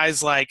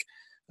 Guys like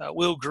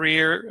Will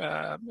Greer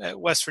at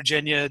West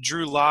Virginia,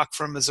 Drew Lock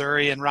from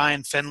Missouri, and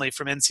Ryan Finley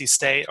from NC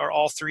State are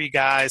all 3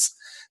 guys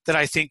that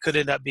I think could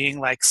end up being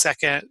like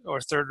second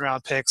or third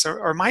round picks,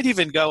 or might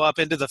even go up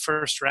into the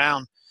first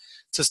round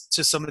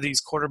to some of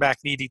these quarterback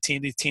needy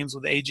teams, these teams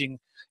with aging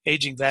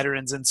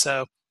veterans. And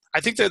so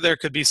I think that there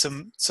could be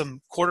some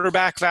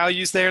quarterback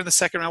values there in the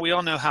second round. We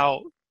all know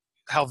how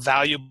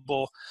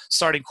valuable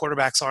starting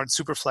quarterbacks are in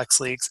super flex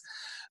leagues.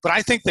 But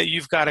I think that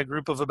you've got a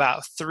group of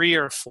about 3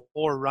 or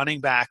 4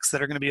 running backs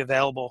that are going to be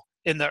available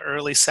in the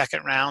early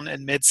second round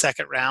and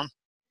mid-second round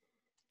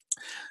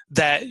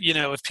that,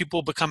 if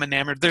people become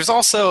enamored. There's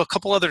also a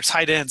couple other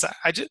tight ends.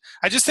 I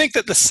just think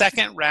that the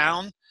second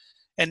round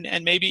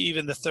and maybe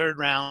even the third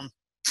round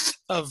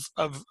of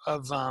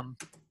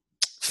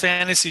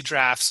fantasy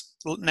drafts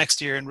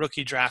next year and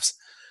rookie drafts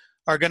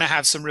are going to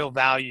have some real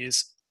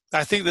values.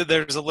 I think that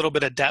there's a little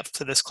bit of depth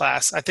to this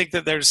class. I think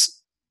that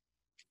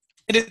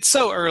and it's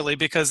so early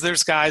because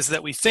there's guys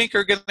that we think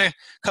are going to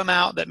come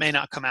out that may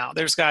not come out.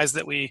 There's guys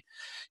that we,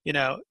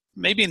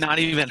 maybe not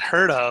even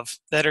heard of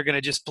that are going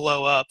to just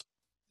blow up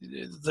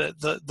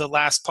the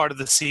last part of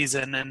the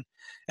season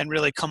and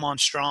really come on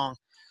strong.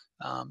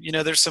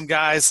 There's some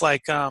guys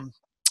like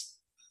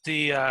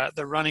the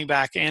running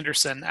back Rodney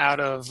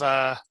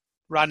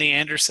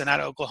Anderson out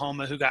of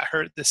Oklahoma who got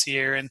hurt this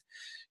year, and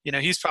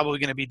he's probably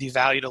going to be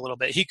devalued a little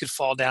bit. He could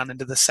fall down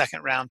into the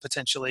second round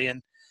potentially,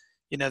 and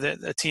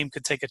the team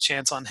could take a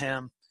chance on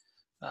him.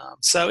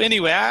 So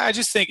anyway, I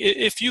just think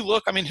if you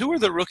look, who are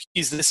the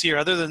rookies this year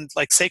other than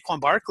like Saquon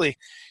Barkley?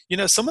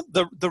 Some of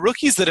the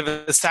rookies that have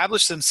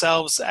established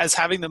themselves as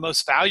having the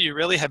most value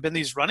really have been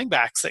these running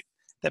backs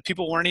that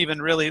people weren't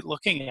even really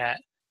looking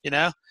at.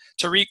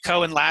 Tariq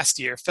Cohen last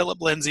year,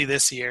 Phillip Lindsay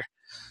this year,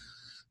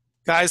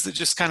 guys that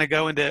just kind of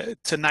go into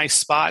nice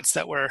spots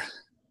that were,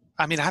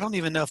 I don't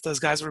even know if those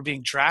guys were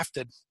being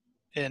drafted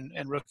in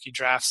rookie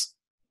drafts.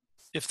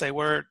 If they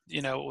were,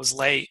 it was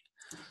late.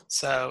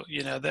 So,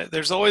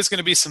 there's always going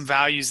to be some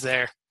values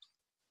there.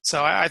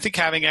 So I think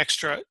having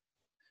extra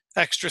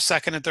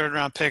second and third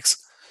round picks,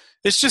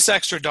 it's just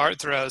extra dart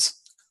throws.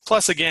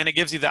 Plus, again, it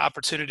gives you the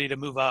opportunity to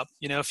move up.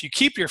 If you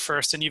keep your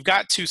first and you've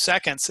got 2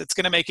 seconds, it's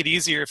going to make it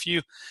easier. If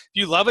you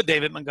love a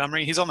David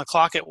Montgomery, he's on the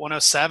clock at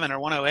 107 or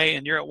 108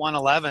 and you're at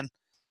 111,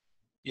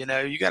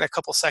 you got a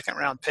couple second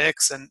round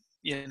picks, and,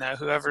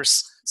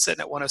 whoever's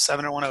sitting at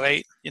 107 or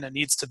 108,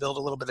 needs to build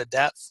a little bit of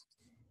depth.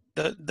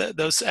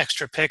 Those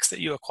extra picks that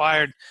you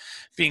acquired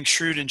being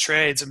shrewd in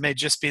trades, it may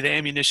just be the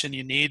ammunition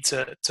you need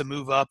to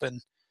move up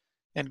and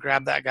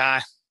grab that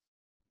guy.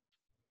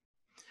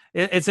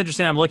 It's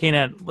interesting. I'm looking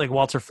at like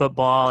Walter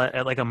Football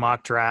at like a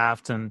mock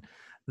draft, and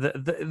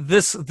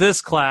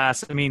this class,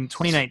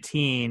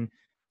 2019,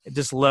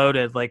 just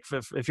loaded. Like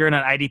if you're in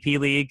an IDP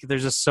league,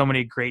 there's just so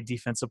many great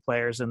defensive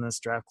players in this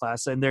draft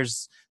class, and there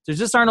just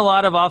aren't a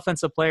lot of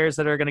offensive players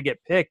that are going to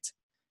get picked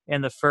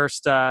in the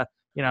first couple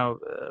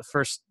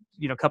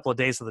of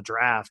days of the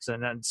draft,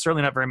 and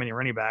certainly not very many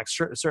running backs.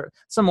 Sure,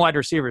 some wide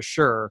receivers,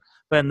 sure,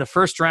 but in the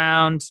first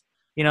round,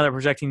 they're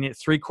projecting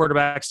 3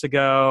 quarterbacks to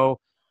go,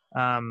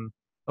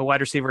 a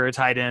wide receiver, a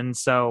tight end.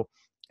 So,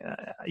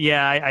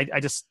 I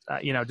just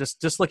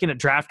looking at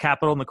draft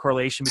capital and the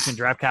correlation between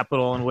draft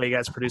capital and what you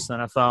guys produce in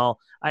the NFL,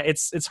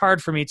 it's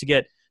hard for me to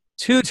get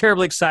too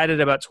terribly excited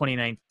about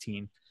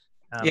 2019.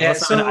 So an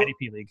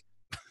IDP league.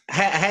 I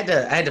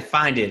had to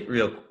find it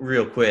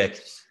real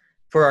quick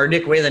for our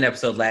Nick Whalen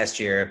episode last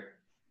year,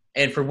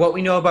 and for what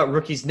we know about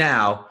rookies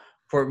now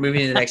for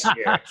moving into next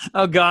year.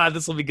 Oh God,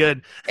 this will be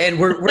good. And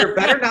we're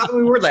better now than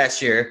we were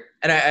last year,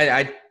 and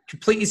I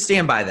completely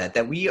stand by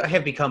that we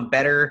have become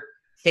better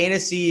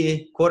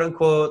fantasy quote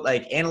unquote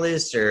like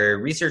analysts or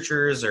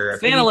researchers or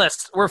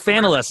fanalists. We're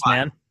fanalists,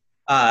 man.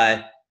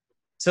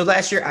 So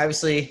last year,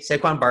 obviously,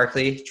 Saquon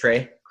Barkley,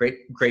 Trey, great.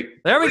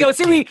 There we go.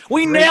 See,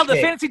 we nailed the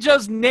Fantasy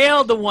Joes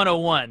nailed the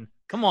 101.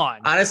 Come on.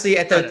 Honestly,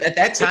 at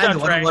that time,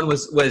 the Trey. 101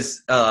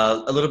 was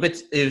a little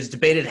bit. It was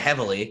debated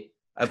heavily,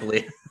 I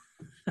believe.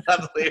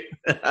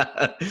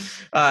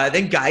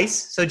 Then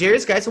Geis. So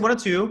Darius Geis at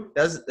 102.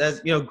 That's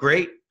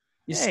great.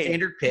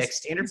 Standard pick.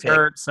 He's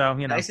hurt, so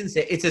Nice and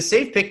safe. It's a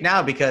safe pick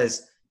now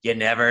because you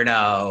never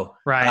know.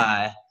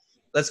 Right.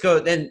 Let's go.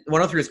 Then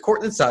 103 is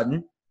Cortland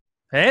Sutton.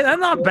 Hey,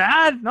 that's not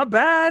bad. Not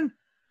bad.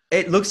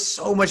 It looks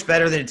so much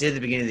better than it did at the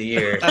beginning of the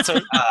year.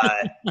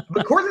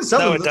 But Cortland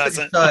Sutton No, it looks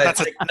doesn't. like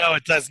No,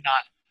 it does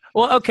not.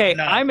 Well, okay,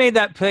 No. I made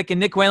that pick, and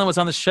Nick Whalen was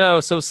on the show,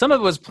 so some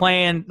of it was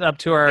playing up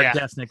to our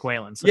guest, Nick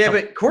Whalen. So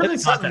but Cortland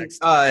Sutton, context.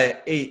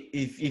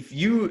 if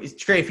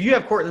you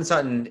have Cortland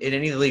Sutton in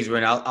any of the leagues,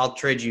 I'll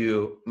trade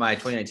you my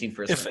 2019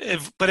 first round.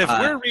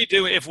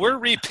 If we're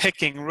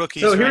repicking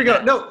rookies, So here we go.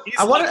 now, No, he's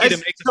I want lucky to.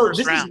 make the So first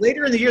this round. is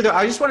later in the year, though.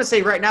 I just want to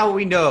say right now what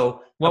we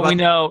know. What we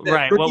know, the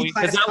right? rookie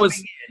Because class that was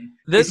coming in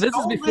this is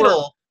so before,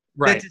 little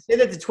right? That to say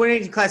that the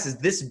 2018 class is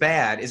this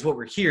bad is what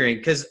we're hearing.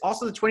 Because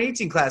also the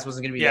 2018 class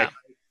wasn't going to be that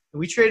great. And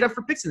we traded up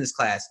for picks in this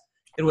class.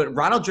 It went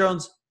Ronald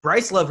Jones,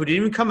 Bryce Love, who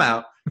didn't even come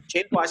out,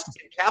 James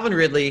Washington, Calvin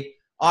Ridley,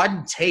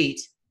 Auden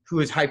Tate, who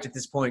is hyped at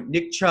this point,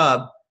 Nick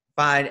Chubb,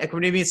 fine,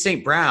 Equanimeous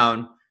St.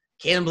 Brown,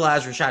 Kalen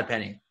Balazs, Rashad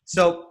Penny.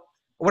 So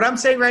what I'm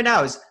saying right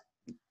now is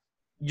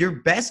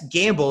your best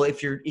gamble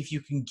if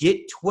you can get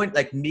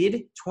mid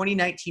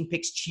 2019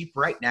 picks cheap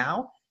right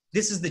now.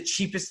 This is the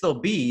cheapest they'll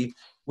be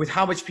with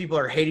how much people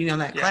are hating on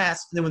that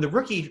class. And then when the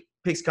rookie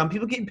picks come,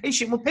 people get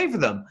impatient will pay for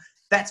them.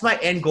 That's my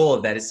end goal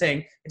of that, is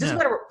saying it doesn't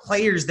matter what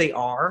players they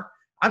are.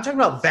 I'm talking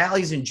about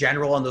values in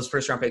general on those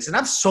first round picks. And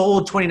I've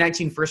sold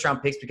 2019 first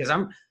round picks because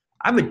I'm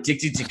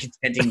addicted to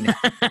contending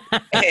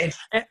now. And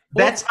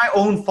that's my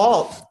own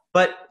fault.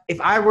 But if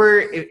I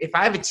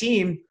have a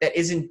team that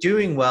isn't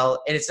doing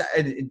well and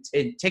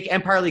take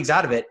Empire Leagues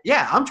out of it,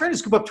 I'm trying to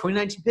scoop up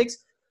 2019 picks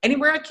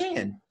anywhere I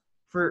can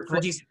for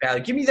decent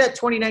value. Give me that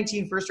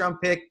 2019 first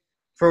round pick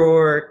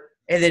and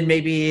then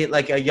maybe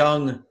like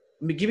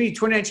give me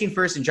 2019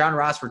 first and John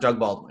Ross for Doug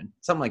Baldwin,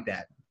 something like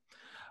that.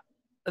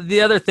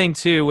 The other thing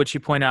too, which you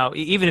point out,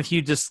 even if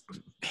you just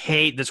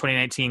hate the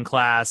 2019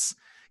 class,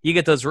 you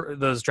get those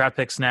draft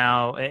picks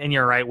now, and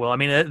you're right, Will. I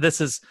mean,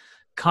 this is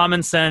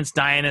common sense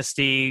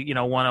dynasty,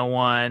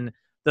 101.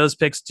 Those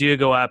picks do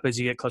go up as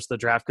you get close to the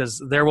draft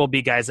because there will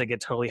be guys that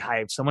get totally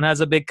hyped. Someone has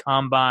a big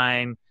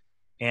combine,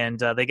 and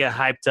they get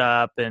hyped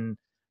up, and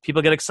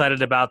people get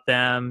excited about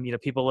them.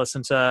 People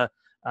listen to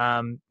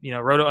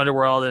Roto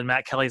Underworld, and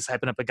Matt Kelly's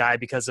hyping up a guy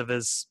because of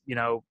his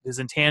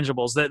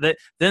intangibles.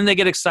 Then they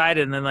get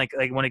excited, and then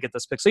they want to get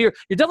those picks. So you're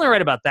definitely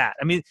right about that.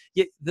 I mean,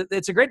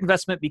 it's a great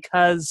investment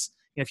because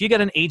if you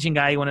get an aging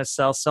guy you want to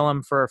sell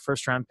him for a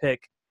first round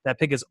pick. That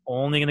pick is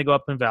only going to go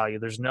up in value.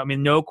 There's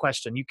no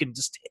question. You can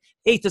just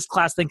hate this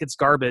class, think it's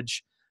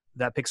garbage.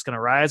 That pick's going to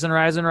rise and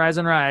rise and rise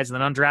and rise, and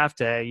then on draft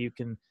day you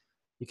can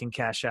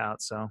cash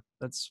out. So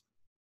that's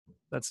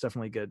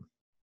definitely good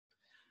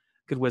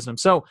wisdom.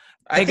 So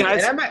hey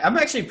guys, I'm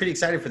actually pretty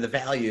excited for the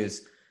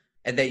values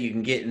and that you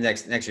can get in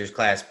next year's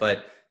class.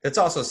 But that's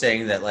also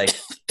saying that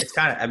it's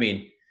kind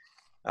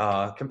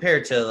of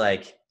compared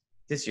to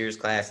this year's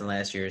class and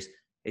last year's,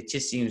 it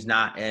just seems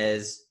not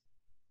as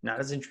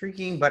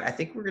intriguing, but I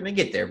think we're going to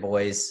get there,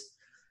 boys.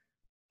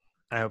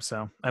 I hope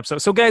so.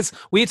 So guys,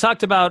 we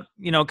talked about,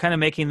 kind of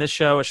making this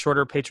show a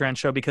shorter Patreon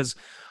show because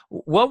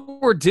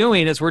what we're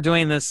doing is we're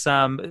doing this,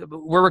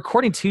 we're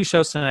recording 2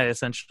 shows tonight,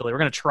 essentially. We're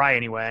going to try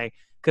anyway,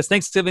 because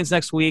Thanksgiving's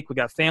next week. We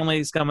got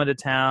families coming to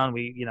town.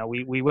 We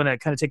want to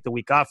kind of take the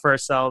week off for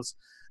ourselves.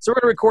 So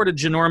we're going to record a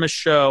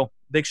ginormous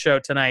big show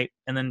tonight,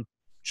 and then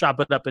chop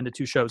it up into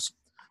 2 shows.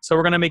 So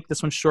we're going to make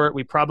this one short.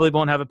 We probably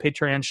won't have a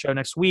Patreon show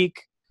next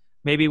week.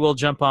 Maybe we'll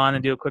jump on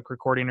and do a quick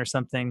recording or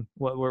something.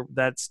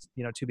 That's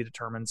to be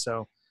determined.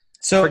 So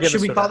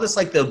should we call this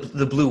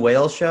the Blue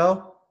Whale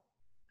Show?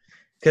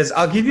 Because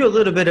I'll give you a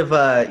little bit of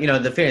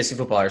the fantasy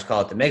footballers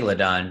call it the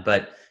Megalodon.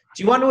 But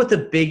do you want to know what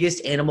the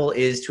biggest animal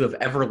is to have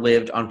ever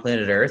lived on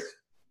planet Earth?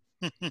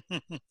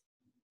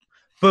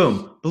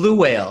 Boom, blue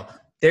whale.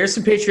 There's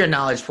some Patreon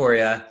knowledge for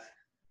you.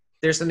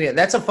 There's something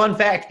that's a fun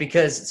fact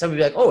because some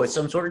people are like, oh, it's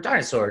some sort of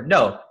dinosaur.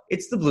 No,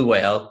 it's the blue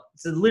whale.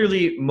 It's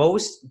literally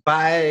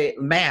by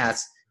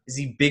mass is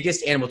the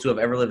biggest animal to have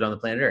ever lived on the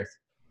planet Earth.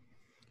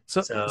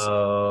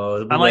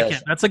 So I like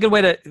it. That's a good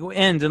way to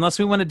end. Unless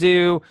we want to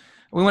do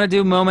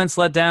moments,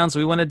 letdowns.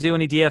 We want to do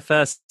any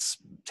DFS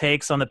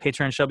takes on the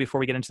Patreon show before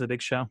we get into the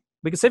big show.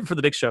 We can save it for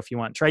the big show if you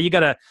want. Trey, you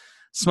got a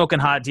smoking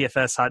hot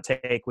DFS hot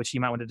take, which you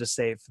might want to just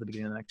save for the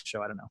beginning of the next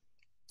show. I don't know.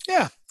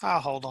 Yeah,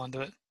 I'll hold on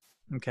to it.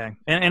 Okay,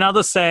 and I'll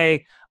just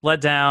say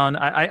let down.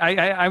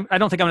 I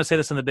don't think I'm going to say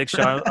this in the big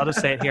show. I'll just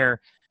say it here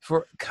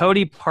for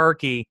Cody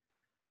Parkey.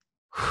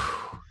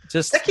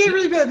 Just that can't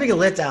really be that big a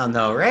letdown,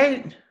 though,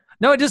 right?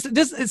 No,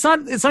 it's not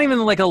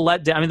even like a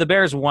letdown. I mean, the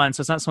Bears won,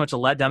 so it's not so much a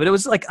letdown, but it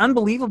was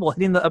unbelievable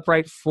hitting the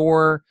upright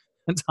 4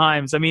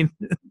 times. I mean,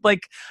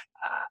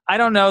 I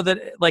don't know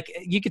that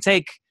you could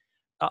take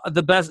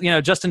the best,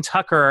 Justin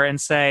Tucker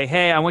and say,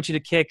 hey, I want you to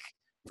kick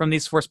from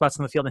these 4 spots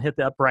on the field and hit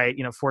the upright,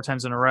 4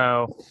 times in a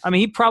row. I mean,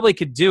 he probably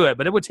could do it,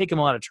 but it would take him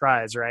a lot of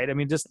tries, right? I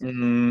mean, just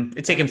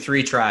It'd take him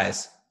 3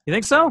 tries. You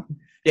think so?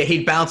 Yeah,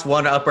 he'd bounce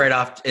one upright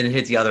off and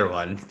hit the other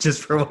one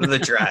just for one of the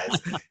tries.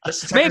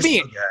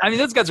 Maybe. I mean,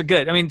 those guys are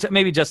good. I mean,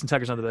 maybe Justin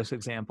Tucker's not the best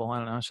example. I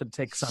don't know. I should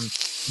take some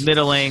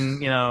middling,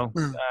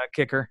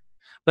 kicker.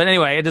 But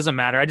anyway, it doesn't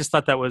matter. I just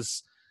thought that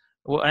was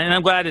 – and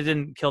I'm glad it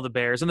didn't kill the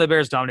Bears. And the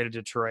Bears dominated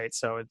Detroit,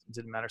 so it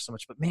didn't matter so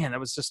much. But, man, that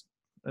was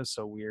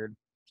so weird.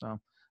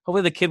 So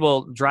hopefully the kid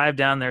will drive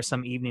down there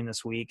some evening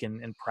this week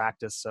and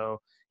practice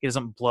so he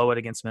doesn't blow it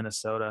against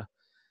Minnesota.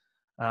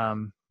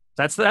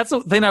 That's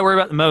the thing I worry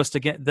about the most.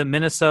 Again, the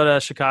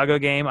Minnesota-Chicago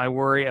game, I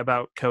worry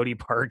about Cody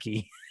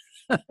Parkey.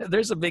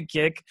 There's a big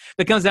kick. If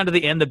it comes down to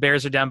the end, the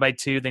Bears are down by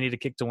 2. They need a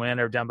kick to win,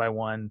 or down by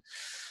 1.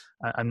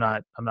 I'm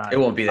not. It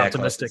won't be that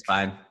optimistic.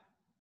 Close. It's fine.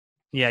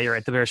 Yeah, you're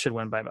right. The Bears should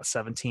win by about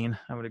 17.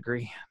 I would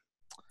agree.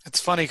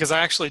 It's funny because I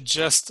actually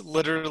just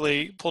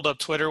literally pulled up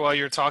Twitter while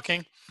you were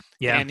talking.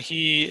 Yeah. And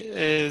he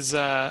is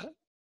there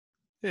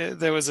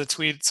was a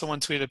tweet. Someone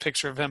tweeted a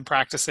picture of him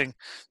practicing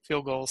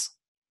field goals.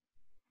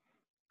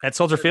 At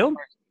Soldier Field?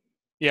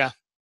 Yeah.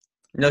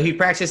 No, he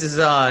practices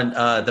on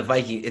the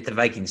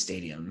Viking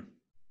Stadium.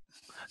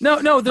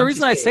 No. The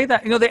reason I say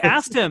that, they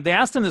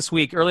asked him this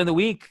week, early in the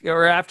week,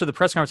 or after the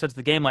press conference after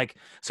the game, like,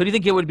 so do you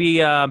think it would be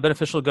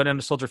beneficial to go down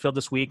to Soldier Field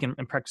this week and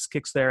practice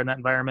kicks there in that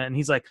environment? And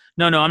he's like,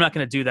 no, I'm not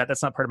going to do that.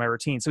 That's not part of my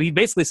routine. So he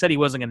basically said he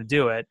wasn't going to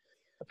do it.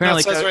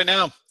 Apparently, it says right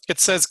now. It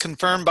says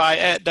confirmed by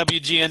at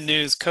WGN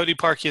News. Cody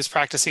Parkey is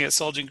practicing at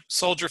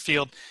Soldier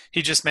Field.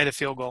 He just made a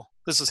field goal.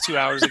 This was 2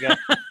 hours ago.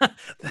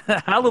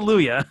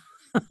 Hallelujah.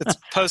 It's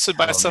posted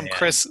by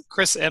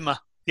Chris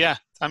Emma. Yeah,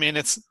 I mean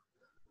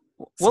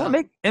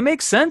it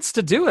makes sense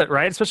to do it,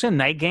 right? Especially a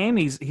night game.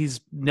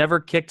 He's never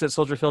kicked at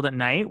Soldier Field at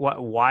night.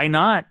 Why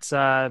not?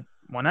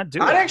 Why not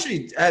do it?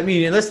 Actually, I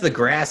mean, unless the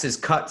grass is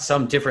cut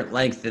some different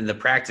length in the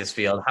practice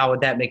field, how would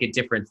that make a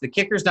difference? The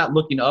kicker's not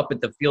looking up at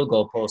the field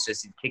goal post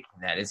as he's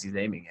kicking that, as he's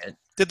aiming it.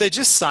 Did they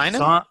just sign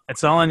him?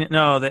 It's all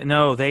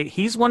in.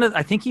 He's one of.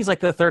 I think he's like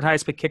the 3rd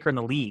highest paid kicker in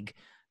the league.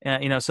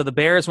 So the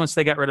Bears, once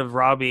they got rid of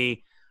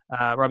Robbie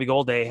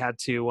Goldday, had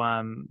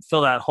to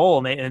fill that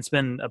hole, and it's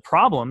been a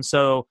problem.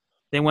 So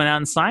they went out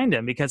and signed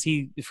him because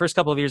the first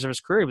couple of years of his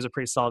career, he was a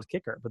pretty solid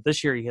kicker, but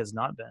this year he has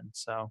not been.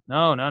 So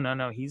no.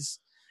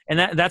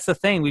 That's the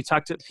thing.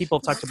 People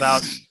talked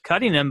about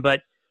cutting him,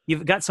 but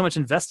you've got so much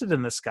invested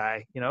in this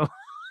guy,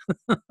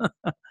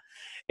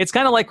 It's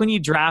kind of like when you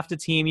draft a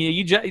team,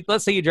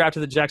 let's say you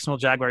drafted the Jacksonville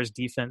Jaguars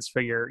defense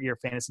for your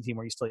fantasy team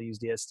where you still use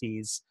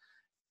DSTs.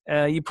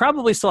 You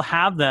probably still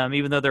have them,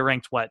 even though they're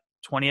ranked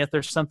 20th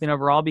or something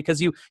overall, because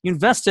you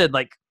invested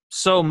like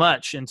so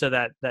much into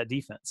that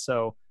defense.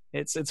 So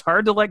it's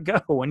hard to let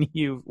go when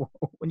you've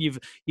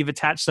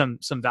attached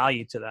some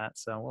value to that.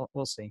 So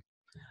we'll see.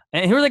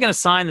 And who are they going to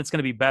sign that's going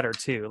to be better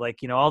too? Like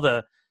all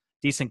the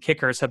decent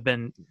kickers have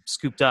been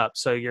scooped up,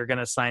 so you're going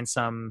to sign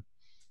some.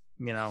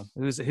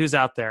 Who's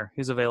out there?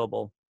 Who's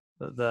available?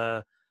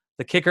 The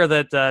kicker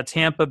that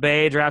Tampa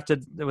Bay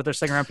drafted with their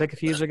 2nd round pick a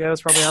few years ago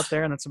is probably out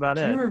there, and that's about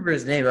it. I don't remember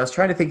his name. I was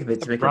trying to think of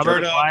it to make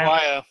Roberto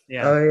Aguayo.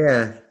 Yeah. Oh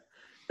yeah,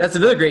 that's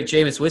another great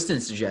Jameis Winston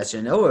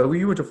suggestion. Oh,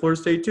 you went to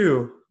Florida State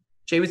too.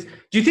 Do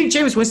you think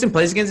Jameis Winston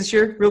plays again this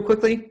year? Real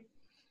quickly.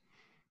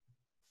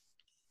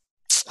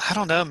 I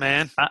don't know,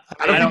 man. I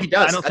don't think he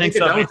does. I don't think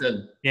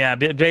so. Yeah,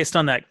 based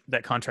on that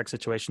contract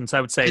situation, so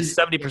I would say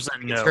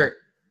 70% no. Hurt.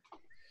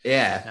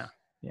 Yeah.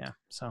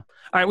 So, all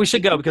right, we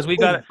should go because we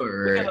got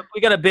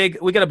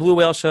a Blue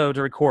Whale show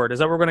to record. Is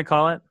that what we're going to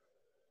call it?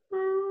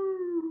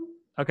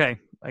 Okay,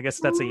 I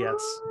guess that's a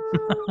yes.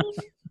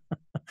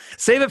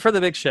 Save it for the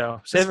big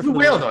show. Save it for Blue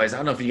Whale noise. I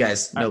don't know if you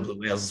guys know Blue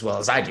Whales as well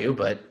as I do,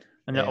 but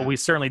no, we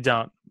certainly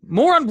don't.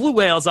 More on Blue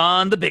Whales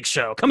on the big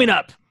show coming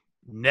up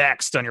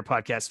next on your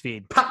podcast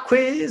feed. Pop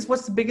quiz: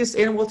 what's the biggest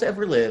animal to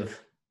ever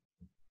live?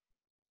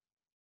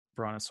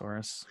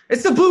 Brontosaurus.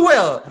 It's the Blue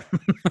Whale.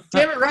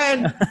 Damn it,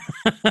 Ryan.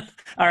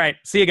 All right.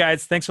 See you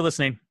guys. Thanks for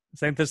listening.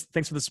 Thanks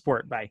for the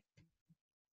support. Bye.